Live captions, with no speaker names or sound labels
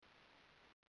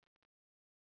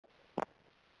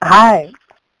Hi.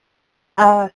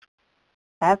 Uh,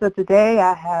 as of today,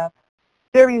 I have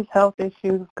serious health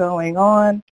issues going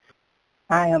on.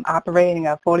 I am operating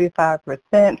at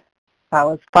 45%. I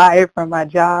was fired from my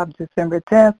job December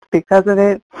 10th because of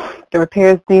it. The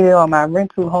repairs needed on my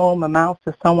rental home amounts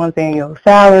to someone's annual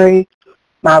salary.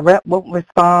 My rep won't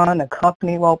respond, the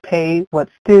company won't pay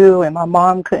what's due, and my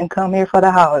mom couldn't come here for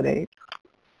the holidays.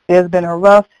 It's been a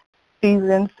rough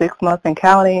season, 6 months and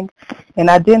counting,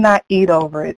 and I did not eat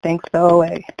over it, thanks to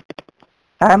OA.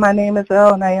 Hi, my name is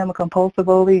Elle, and I am a compulsive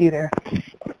overeater.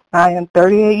 I am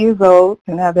 38 years old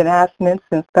and have been abstinent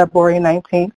since February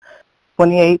 19,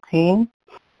 2018.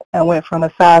 I went from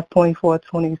a size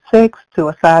 24-26 to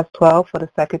a size 12 for the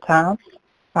second time.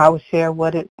 I will share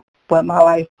what my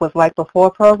life was like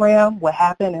before program, what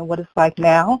happened, and what it's like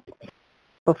now.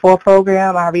 Before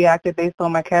program, I reacted based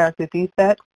on my character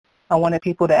defects. I wanted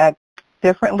people to act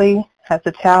differently. As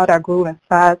a child, I grew in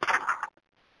size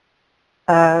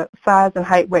and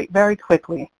height weight very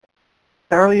quickly.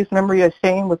 The earliest memory of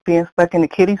shame was being stuck in the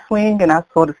kiddie swing, and I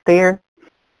saw the stairs.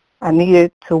 I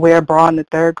needed to wear a bra in the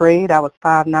third grade. I was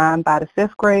 5'9" by the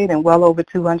fifth grade and well over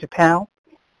 200 pounds.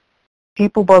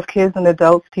 People, both kids and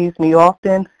adults, teased me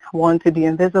often. I wanted to be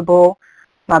invisible.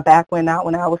 My back went out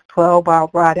when I was 12 while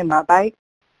riding my bike.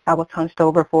 I was hunched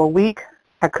over for a week.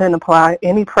 I couldn't apply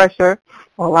any pressure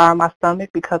or lie on my stomach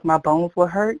because my bones were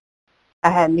hurt. I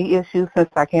had knee issues since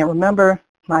I can't remember.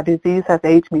 My disease has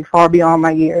aged me far beyond my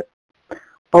years.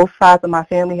 Both sides of my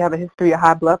family have a history of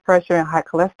high blood pressure and high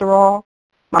cholesterol.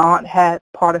 My aunt had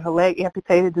part of her leg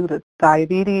amputated due to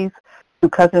diabetes. Two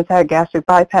cousins had gastric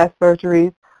bypass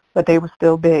surgeries, but they were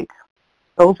still big.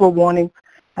 Those were warnings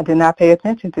I did not pay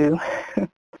attention to.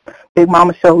 Big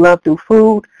Mama showed love through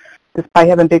food. Despite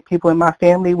having big people in my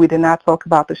family, we did not talk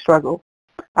about the struggle.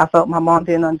 I felt my mom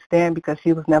didn't understand because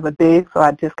she was never big, so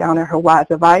I discounted her wise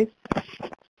advice.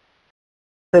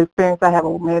 The experience I had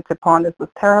with romantic partners was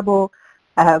terrible.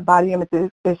 I have body image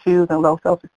issues and low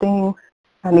self-esteem.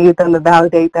 I needed them to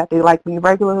validate that they like me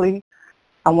regularly.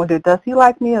 I wondered, does he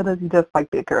like me or does he just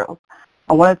like big girls?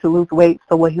 I wanted to lose weight,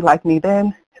 so would he like me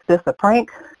then? Is this a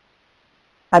prank?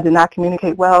 I did not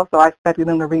communicate well, so I expected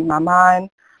him to read my mind.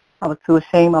 I was too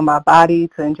ashamed of my body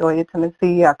to enjoy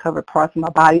intimacy. I covered parts of my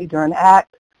body during the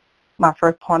act. My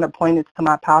first partner pointed to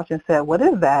my pouch and said, "What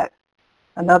is that?"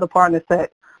 Another partner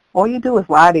said, "All you do is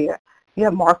lie there. You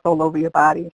have marks all over your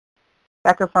body."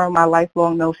 That confirmed my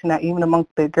lifelong notion that even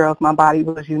amongst big girls, my body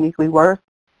was uniquely worse.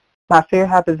 My fear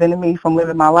had prevented me from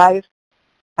living my life.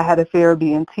 I had a fear of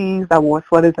being teased. I wore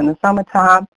sweaters in the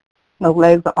summertime. No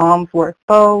legs or arms were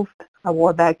exposed. I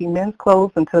wore baggy men's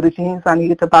clothes until the jeans I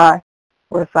needed to buy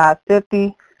were a size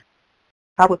 50.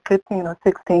 I was 15 or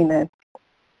 16 then.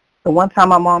 The one time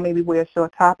my mom made me wear a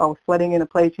short top, I was sweating in a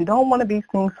place you don't want to be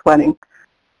seen sweating.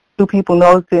 Two people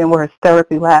noticed it and were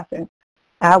hysterically laughing.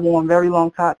 I have worn very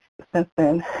long tops since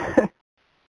then.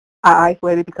 I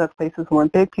isolated because places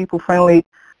weren't big people friendly.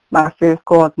 My fears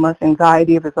caused much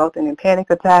anxiety, resulting in panic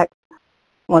attacks.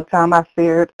 One time I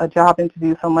feared a job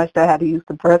interview so much that I had to use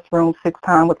the restroom 6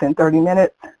 times within 30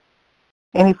 minutes.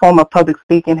 Any form of public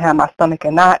speaking had my stomach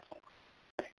in knots.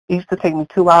 It used to take me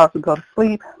 2 hours to go to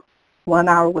sleep. 1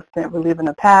 hour was spent reliving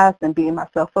the past and beating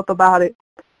myself up about it.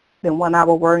 Then 1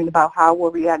 hour worrying about how I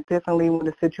will react differently when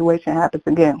the situation happens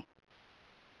again.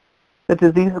 The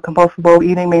disease of compulsive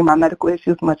overeating made my medical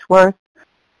issues much worse.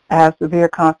 I have severe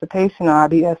constipation or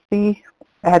IBS-C.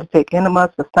 I had to take enemas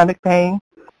for stomach pain.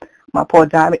 My poor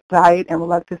diet and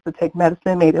reluctance to take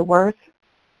medicine made it worse.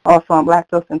 Also, I'm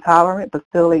lactose intolerant, but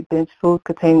still ate binge food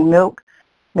containing milk,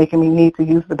 making me need to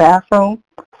use the bathroom.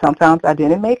 Sometimes I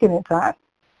didn't make it in time.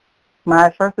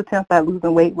 My first attempt at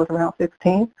losing weight was around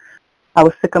 16. I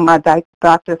was sick of my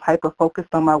doctors hyper-focused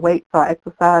on my weight, so I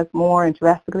exercised more and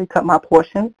drastically cut my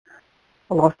portions.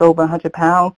 I lost over 100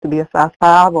 pounds to be a size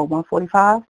 5 or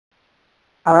 145.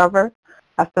 However,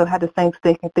 I still had the same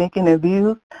stinking thinking and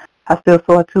views. I still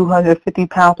saw a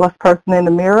 250-pound plus person in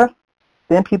the mirror.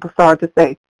 Then people started to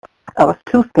say I was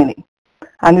too skinny.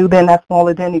 I knew then that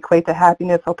smaller didn't equate to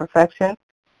happiness or perfection.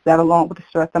 That, along with the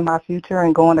stress of my future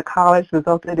and going to college,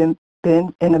 resulted in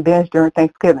a binge during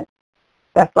Thanksgiving.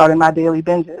 That started my daily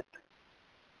binges.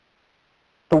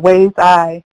 The ways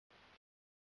I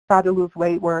tried to lose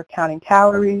weight were counting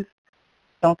calories,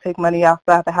 don't take money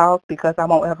outside the house because I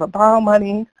won't ever borrow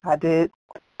money. I did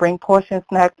bring portion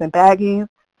snacks and baggies,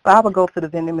 but I would go to the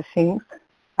vending machines.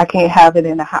 I can't have it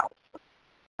in the house.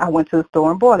 I went to the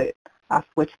store and bought it. I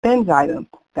switched binge items.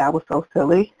 That was so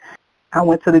silly. I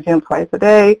went to the gym twice a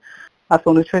day. I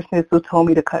saw a nutritionist who told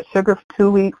me to cut sugar for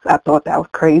 2 weeks. I thought that was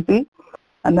crazy.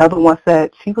 Another one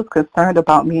said she was concerned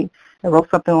about me and wrote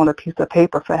something on a piece of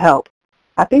paper for help.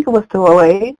 I think it was to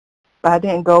OA, but I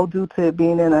didn't go due to it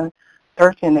being in a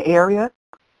church in the area.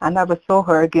 I never saw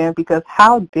her again because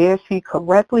how dare she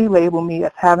correctly label me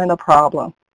as having a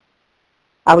problem.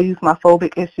 I would use my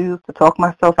phobic issues to talk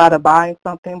myself out of buying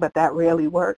something, but that rarely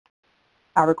worked.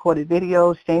 I recorded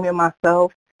videos shaming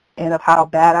myself and of how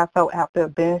bad I felt after a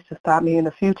binge to stop me in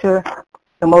the future.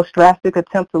 The most drastic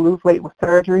attempt to lose weight was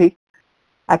surgery.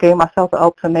 I gave myself an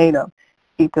ultimatum: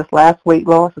 keep this last weight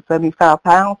loss of 75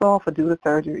 pounds off or do the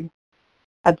surgery.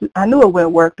 I knew it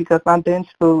wouldn't work because my binge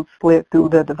food slid through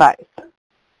the device.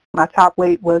 My top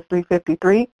weight was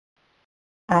 353.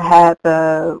 I had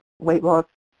the weight loss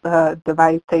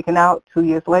device taken out 2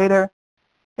 years later.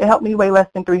 It helped me weigh less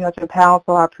than 300 pounds,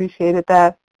 so I appreciated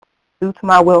that. Due to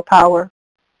my willpower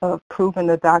of proving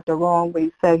the doctor wrong when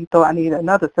he said he thought I needed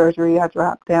another surgery, I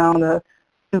dropped down to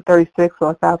 236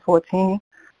 or 514.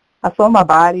 I saw my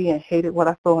body and hated what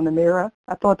I saw in the mirror.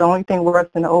 I thought the only thing worse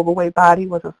than an overweight body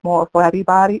was a small, flabby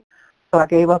body, so I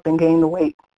gave up and gained the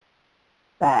weight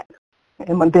back,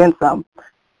 and then some.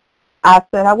 I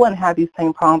said I wouldn't have these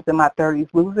same problems in my 30s,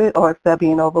 lose it, or accept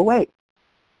being overweight.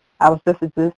 I was just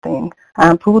existing.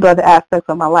 I improved other aspects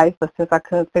of my life, but since I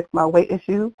couldn't fix my weight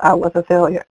issue, I was a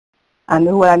failure. I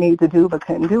knew what I needed to do, but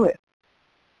couldn't do it.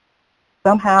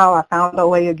 Somehow, I found a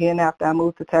way again after I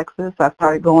moved to Texas. I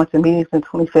started going to meetings in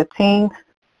 2015.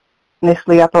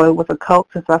 Initially, I thought it was a cult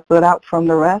since I stood out from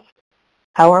the rest.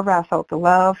 However, I felt the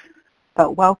love,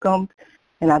 felt welcomed,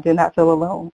 and I did not feel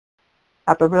alone.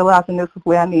 After realizing this was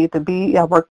where I needed to be, I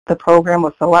worked the program,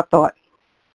 or so I thought.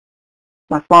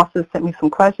 My sponsors sent me some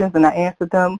questions, and I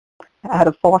answered them. I had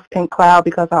a false pink cloud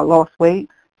because I lost weight.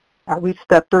 I reached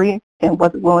step 3 and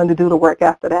wasn't willing to do the work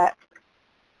after that.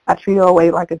 I treated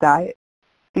OA like a diet.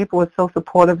 People were so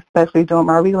supportive, especially during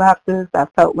my relapses. I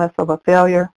felt less of a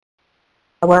failure.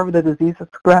 However, the disease is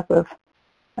progressive.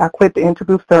 I quit the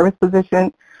intergroup service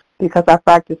position because I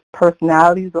practiced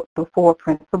personalities of the 4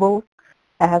 principles.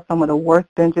 I had some of the worst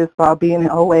binges while being in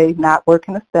OA, not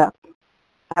working the steps.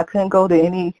 I couldn't go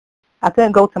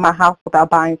to my house without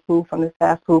buying food from this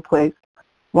fast food place.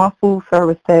 One food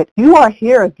service said, "You are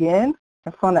here again?"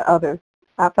 in front of others.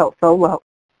 I felt so low.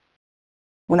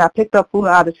 When I picked up food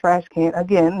out of the trash can,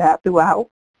 again, that threw out,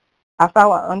 I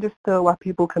felt I understood why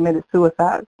people committed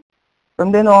suicide.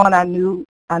 From then on, I knew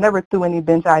I never threw any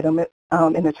binge item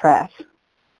in the trash.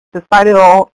 Despite it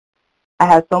all, I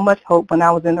had so much hope when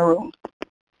I was in the room.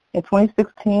 In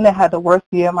 2016, I had the worst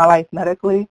year of my life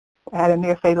medically. I had a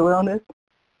near-fatal illness.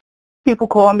 People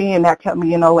called me, and that kept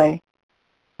me in OA.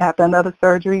 After another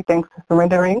surgery, thanks to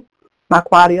surrendering, my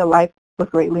quality of life was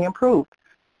greatly improved.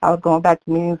 I was going back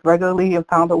to meetings regularly and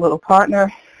found a little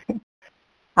partner.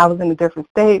 I was in a different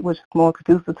state, which was more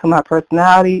conducive to my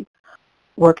personality.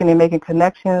 Working and making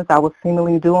connections, I was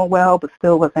seemingly doing well, but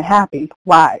still wasn't happy.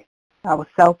 Why? I was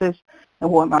selfish and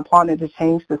wanted my partner to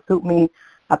change to suit me.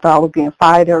 I thought I was getting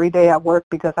fired every day at work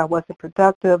because I wasn't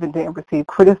productive and didn't receive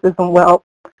criticism well.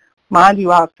 Mind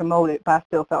you, I was promoted, but I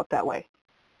still felt that way.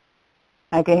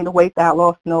 I gained the weight that I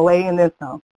lost in OA and then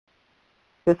some.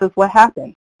 This is what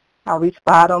happened. I reached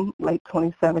bottom late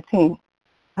 2017.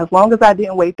 As long as I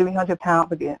didn't weigh 300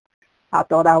 pounds again, I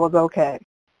thought I was okay.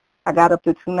 I got up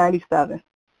to 297.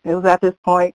 It was at this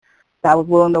point that I was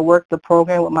willing to work the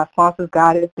program with my sponsor's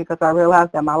guidance because I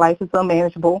realized that my life is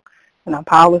unmanageable and I'm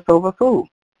powerless over food.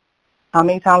 How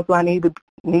many times do I need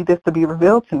this to be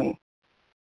revealed to me?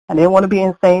 I didn't want to be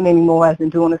insane anymore as in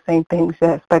doing the same things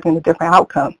yet expecting a different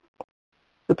outcome.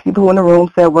 The people in the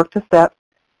room said work the steps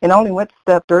and only went to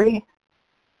step 3.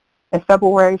 In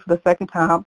February, for the second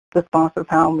time, the sponsor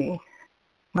found me.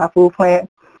 My food plan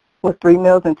was 3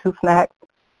 meals and 2 snacks.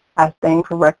 I abstained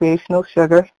from recreational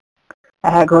sugar. I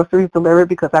had groceries delivered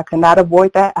because I could not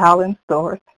avoid that aisle in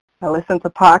stores. I listened to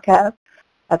podcasts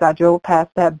as I drove past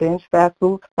that binge fast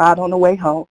food spot on the way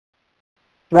home.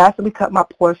 Drastically cut my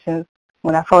portions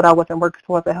when I felt I wasn't working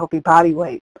towards a healthy body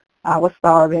weight. I was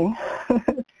starving.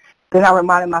 Then I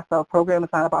reminded myself, program is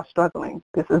not about struggling.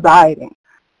 This is dieting.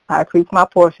 I increased my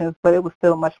portions, but it was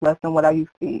still much less than what I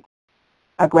used to eat.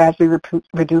 I gradually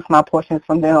reduced my portions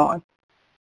from then on.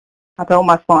 I told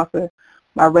my sponsor,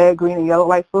 my red, green, and yellow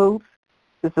light foods,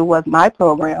 since it was my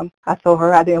program, I told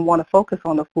her I didn't want to focus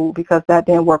on the food because that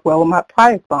didn't work well with my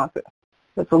prior sponsor.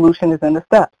 The solution is in the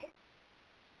steps.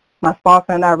 My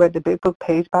sponsor and I read the big book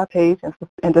page by page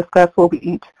and discussed what we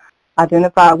each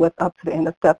identified with up to the end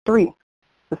of step 3.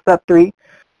 For step 3,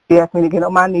 she asked me to get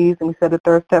on my knees and we said a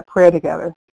 3rd step prayer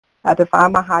together. I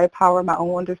defined my higher power, my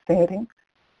own understanding.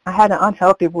 I had an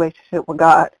unhealthy relationship with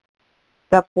God.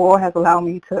 Step 4 has allowed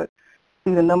me to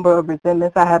see the number of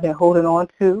resentments I have been holding on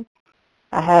to.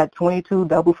 I had 22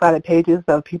 double-sided pages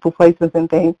of people, places, and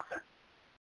things.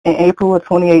 In April of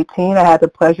 2018, I had the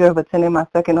pleasure of attending my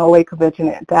second OA convention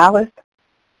in Dallas.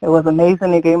 It was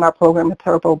amazing. It gave my program a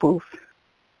turbo boost.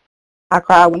 I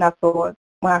cried when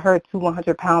I heard two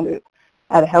 100-pounders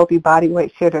at a healthy body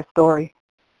weight share their story.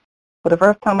 For the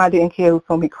first time, I didn't care who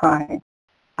saw me crying.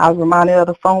 I was reminded of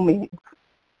the phone meetings.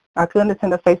 I couldn't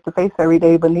attend a face-to-face every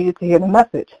day, but needed to hear the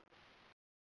message.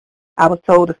 I was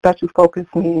told the special focus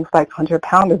meetings like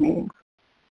 100-pounder meetings.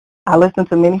 I listened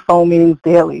to many phone meetings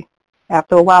daily.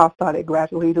 After a while, I started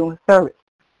gradually doing service.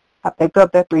 I picked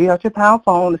up that 300-pound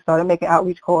phone and started making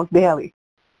outreach calls daily.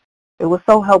 It was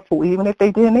so helpful, even if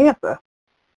they didn't answer.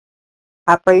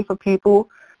 I prayed for people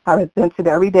I resented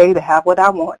every day to have what I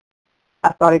want.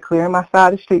 I started clearing my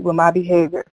side of the street with my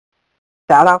behavior.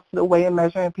 Shout out to the way of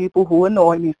measuring people who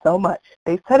annoyed me so much.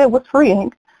 They said it was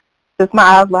freeing. Since my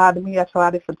eyes lied to me, I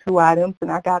tried it for 2 items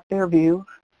and I got their view.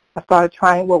 I started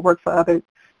trying what worked for others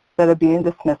instead of being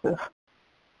dismissive.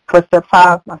 For step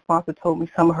 5, my sponsor told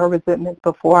me some of her resentments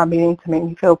before our meeting to make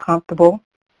me feel comfortable.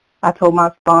 I told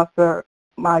my sponsor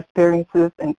my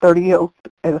experiences and 30 years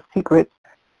of secrets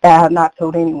that I had not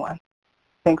told anyone.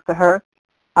 Thanks to her,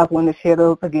 I was willing to share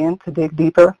those again to dig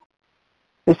deeper.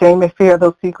 The shame and fear of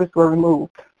those secrets were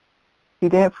removed. She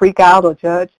didn't freak out or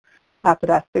judge after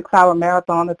that 6-hour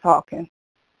marathon of talking.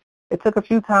 It took a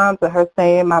few times of her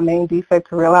saying my main defect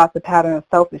to realize the pattern of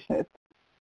selfishness.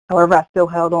 However, I still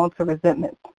held on to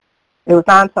resentment. It was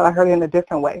not until I heard it in a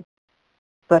different way,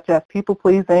 such as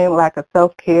people-pleasing, lack of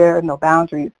self-care, no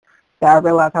boundaries, that I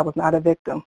realized I was not a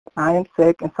victim. I am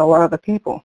sick, and so are other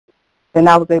people. Then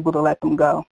I was able to let them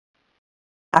go.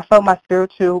 I felt my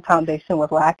spiritual foundation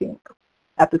was lacking.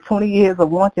 After 20 years of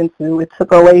wanting to, it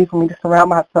took away from me to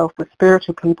surround myself with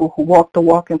spiritual people who walk the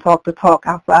walk and talk the talk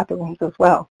outside the rooms as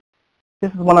well.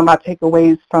 This is one of my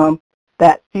takeaways from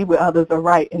that See What Others Are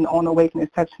Right in the On Awakening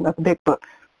section of the Big Book.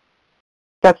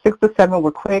 Steps 6 to 7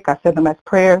 were quick. I said them as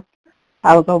prayers.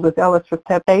 I was overzealous for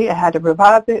step 8. I had to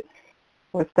revise it.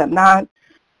 For step 9,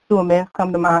 2 amends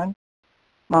come to mind.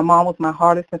 My mom was my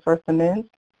hardest and first amends.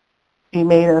 She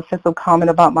made an offensive comment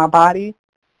about my body,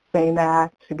 saying that I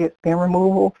should get skin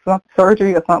removal,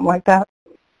 surgery or something like that.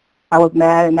 I was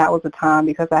mad, and that was the time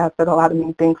because I had said a lot of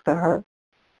mean things to her.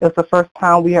 It was the first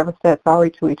time we ever said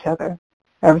sorry to each other.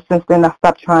 Ever since then, I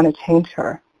stopped trying to change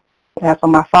her. As for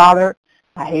my father,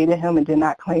 I hated him and did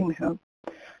not claim him.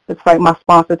 Despite my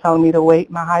sponsor telling me to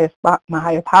wait, my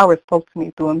higher power spoke to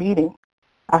me through a meeting.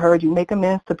 I heard you make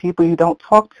amends to people you don't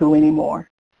talk to anymore.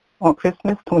 On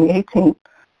Christmas 2018,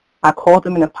 I called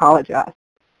him and apologized.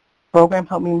 The program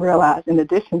helped me realize, in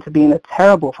addition to being a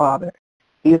terrible father,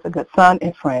 he is a good son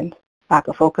and friend. I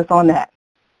could focus on that.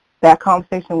 That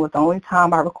conversation was the only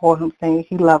time I recall him saying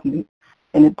he loved me,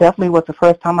 and it definitely was the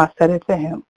first time I said it to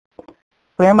him.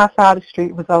 Clearing my side of the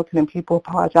street resulted in people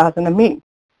apologizing to me.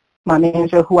 My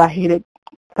manager, who I hated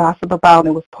gossip about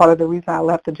and was part of the reason I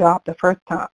left the job the first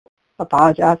time,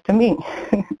 apologized to me.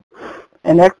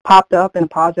 An ex popped up and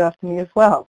apologized to me as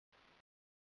well.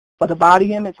 For the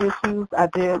body image issues, I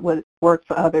did what worked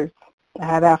for others. I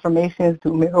have affirmations,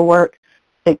 do mirror work,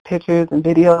 take pictures and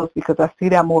videos because I see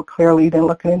that more clearly than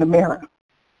looking in the mirror.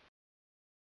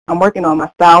 I'm working on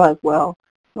my style as well.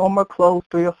 No more clothes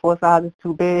 3 or 4 sizes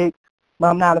too big,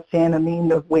 but I'm not a fan of needing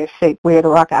to wear the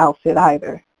rock outfit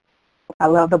either. I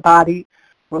love the body,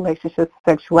 relationships,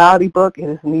 sexuality book. It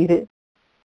is needed.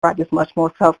 Practice much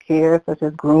more self-care, such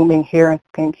as grooming, hair, and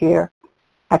skincare.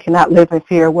 I cannot live in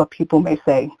fear of what people may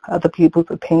say. Other people's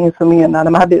opinions of me are none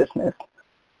of my business.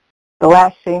 The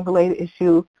last shame-related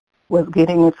issue was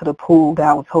getting into the pool that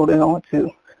I was holding on to.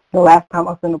 The last time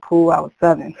I was in the pool, I was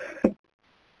 7.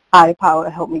 Higher power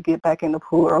helped me get back in the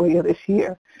pool earlier this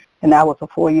year, and that was a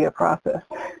 4-year process.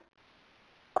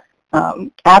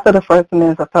 After the first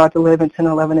amends, I started to live in 10,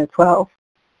 11, and 12.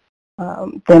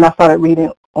 Then I started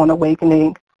reading On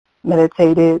Awakening,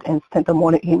 meditated, and sent a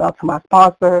morning email to my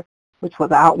sponsor, which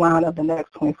was an outline of the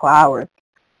next 24 hours.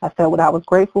 I said what I was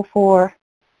grateful for,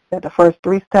 said the first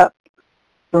 3 steps,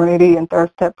 serenity and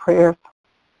third step prayers.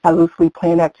 I loosely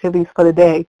planned activities for the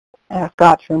day and asked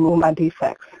God to remove my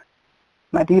defects.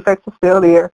 My defects are still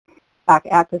there. I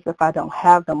can act as if I don't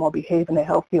have them or behave in a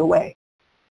healthier way.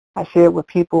 I shared with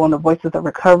people on the Voices of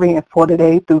Recovery and For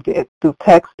Today through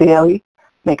text daily,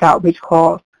 make outreach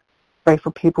calls, pray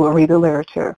for people, and read the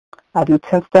literature. I do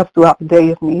 10 steps throughout the day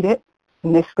if needed.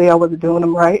 Initially, I wasn't doing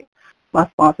them right. My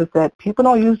sponsor said, people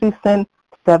don't usually send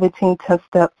 17 10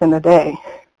 steps in a day.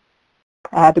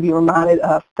 I had to be reminded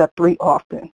of step 3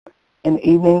 often. In the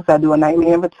evenings, I do a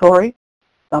nightly inventory.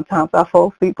 Sometimes I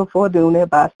fall asleep before doing it,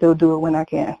 but I still do it when I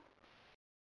can.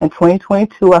 In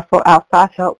 2022, I sought outside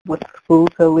help with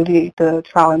food to alleviate the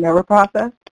trial and error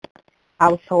process. I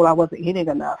was told I wasn't eating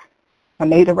enough. I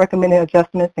made the recommended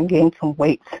adjustments and gained some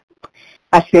weight.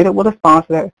 I shared it with a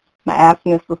sponsor. My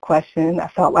abstinence was questioned. I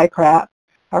felt like crap.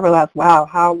 I realized, wow,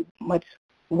 how much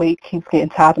weight keeps getting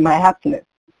tied to my abstinence.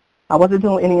 I wasn't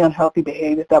doing any unhealthy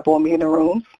behaviors that brought me in the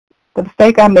rooms. The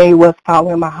mistake I made was not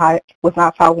following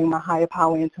my higher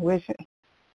power intuition.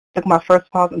 I took my first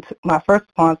sponsor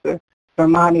to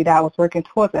remind me that I was working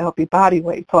towards a healthy body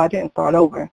weight, so I didn't start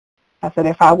over. I said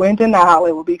if I were in denial,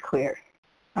 it would be clear.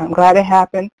 I'm glad it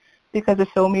happened because it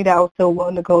showed me that I was still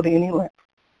willing to go to any length.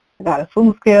 I got a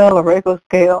food scale, a regular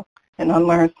scale, and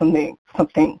unlearned some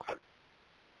things.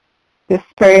 This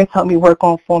experience helped me work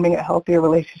on forming a healthier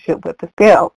relationship with the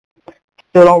scale.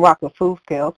 Still don't rock with food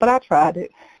scales, but I tried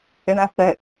it. Then I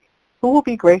said, who will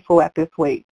be grateful at this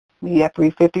weight? Me at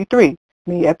 353,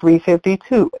 me at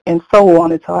 352, and so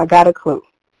on until I got a clue.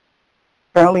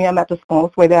 Currently, I'm at the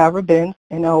smallest weight I've ever been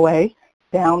in OA,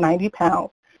 down 90 pounds,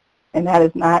 and that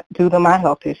is not due to my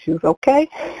health issues, okay?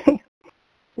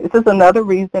 This is another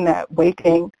reason that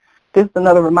this is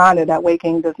another reminder that weight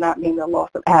gain does not mean the loss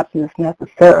of abstinence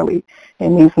necessarily. It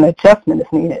means an adjustment is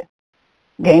needed.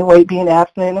 Gain weight being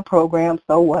abstinent in the program,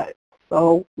 so what?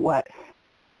 So what?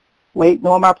 Weight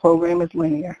knowing my program is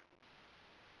linear.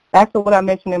 Back to what I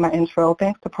mentioned in my intro,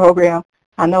 thanks to program,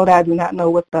 I know that I do not know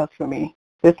what's best for me.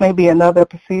 This may be another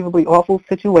perceivably awful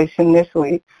situation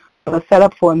initially, but a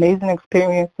setup for amazing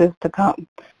experiences to come,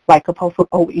 like compulsive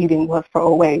overeating was for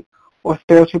OA or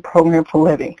spiritual program for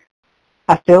living.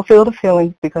 I still feel the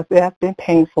feelings because it has been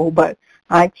painful, but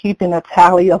I'm keeping a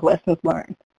tally of lessons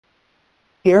learned.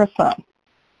 Here are some.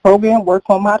 Program work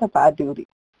on modified duty.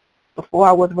 Before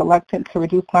I was reluctant to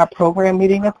reduce my program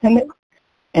meeting attendance,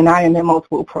 and I am in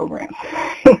multiple programs.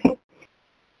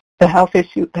 The health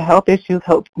issues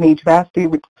helped me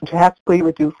drastically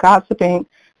reduce gossiping,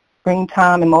 screen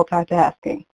time, and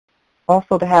multitasking.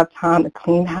 Also to have time to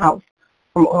clean house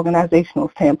from an organizational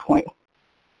standpoint.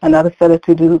 Another set of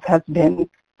to-dos has been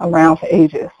around for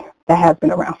ages.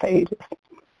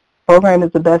 Program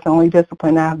is the best and only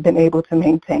discipline I've been able to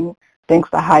maintain thanks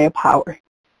to higher power.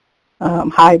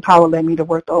 Higher power led me to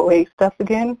work the OA steps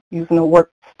again, using the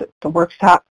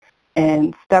workshop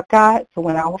and step guide. So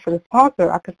when I offered a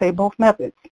sponsor, I could say both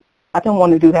methods. I didn't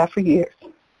want to do that for years.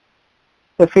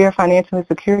 The fear of financial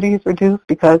insecurity is reduced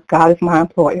because God is my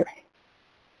employer.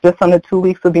 Just under 2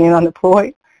 weeks of being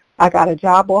unemployed, I got a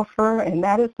job offer, and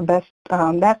that's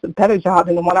a better job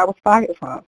than the one I was fired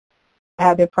from. I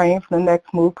have been praying for the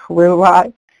next move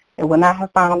career-wise, and would not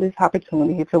have found this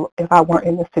opportunity if I weren't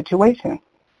in this situation.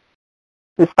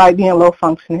 Despite being low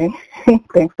functioning,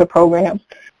 thanks to programs,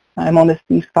 I'm on the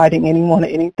streets fighting anyone or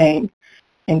anything,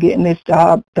 and getting this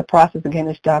job, the process of getting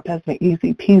this job has been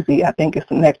easy peasy. I think it's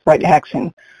the next right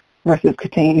action versus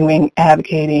continuing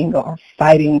advocating or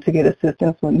fighting to get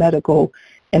assistance with medical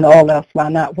and all else while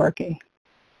not working.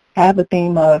 I have a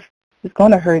theme of, it's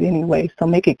going to hurt anyway, so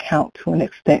make it count to an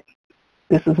extent.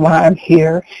 This is why I'm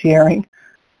here sharing,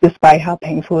 despite how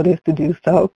painful it is to do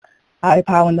so. High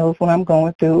power knows what I'm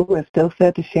going through and still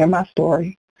said to share my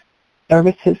story.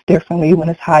 Service hits differently when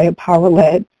it's higher power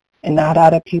led and not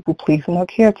out of people pleasing or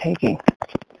caretaking.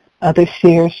 Other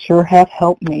shares sure have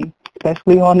helped me,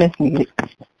 especially on this meeting.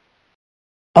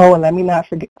 Oh, and let me not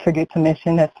forget to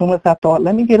mention, as soon as I thought,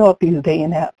 let me get off these day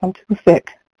and naps, I'm too sick.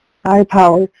 Higher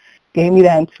power gave me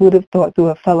that intuitive thought through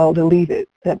a fellow to leave it,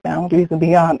 set boundaries and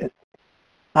be honest.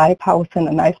 Higher power sent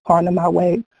a nice partner my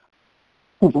way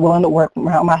who's willing to work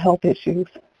around my health issues.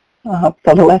 So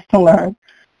the lesson learned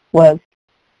was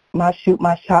my shoot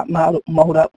my shot motto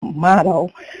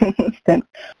since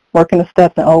working the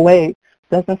steps in OA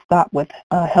doesn't stop with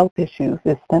health issues.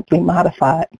 It's simply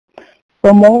modified.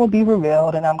 So more will be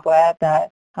revealed, and I'm glad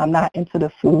that I'm not into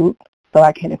the food so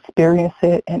I can experience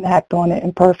it and act on it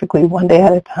imperfectly one day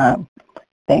at a time.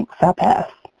 Thanks, I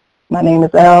pass. My name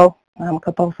is Elle. I'm a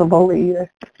compulsive overeater.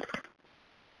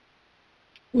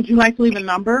 Would you like to leave a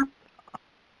number?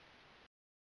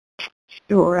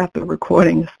 Sure, after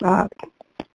recording stopped.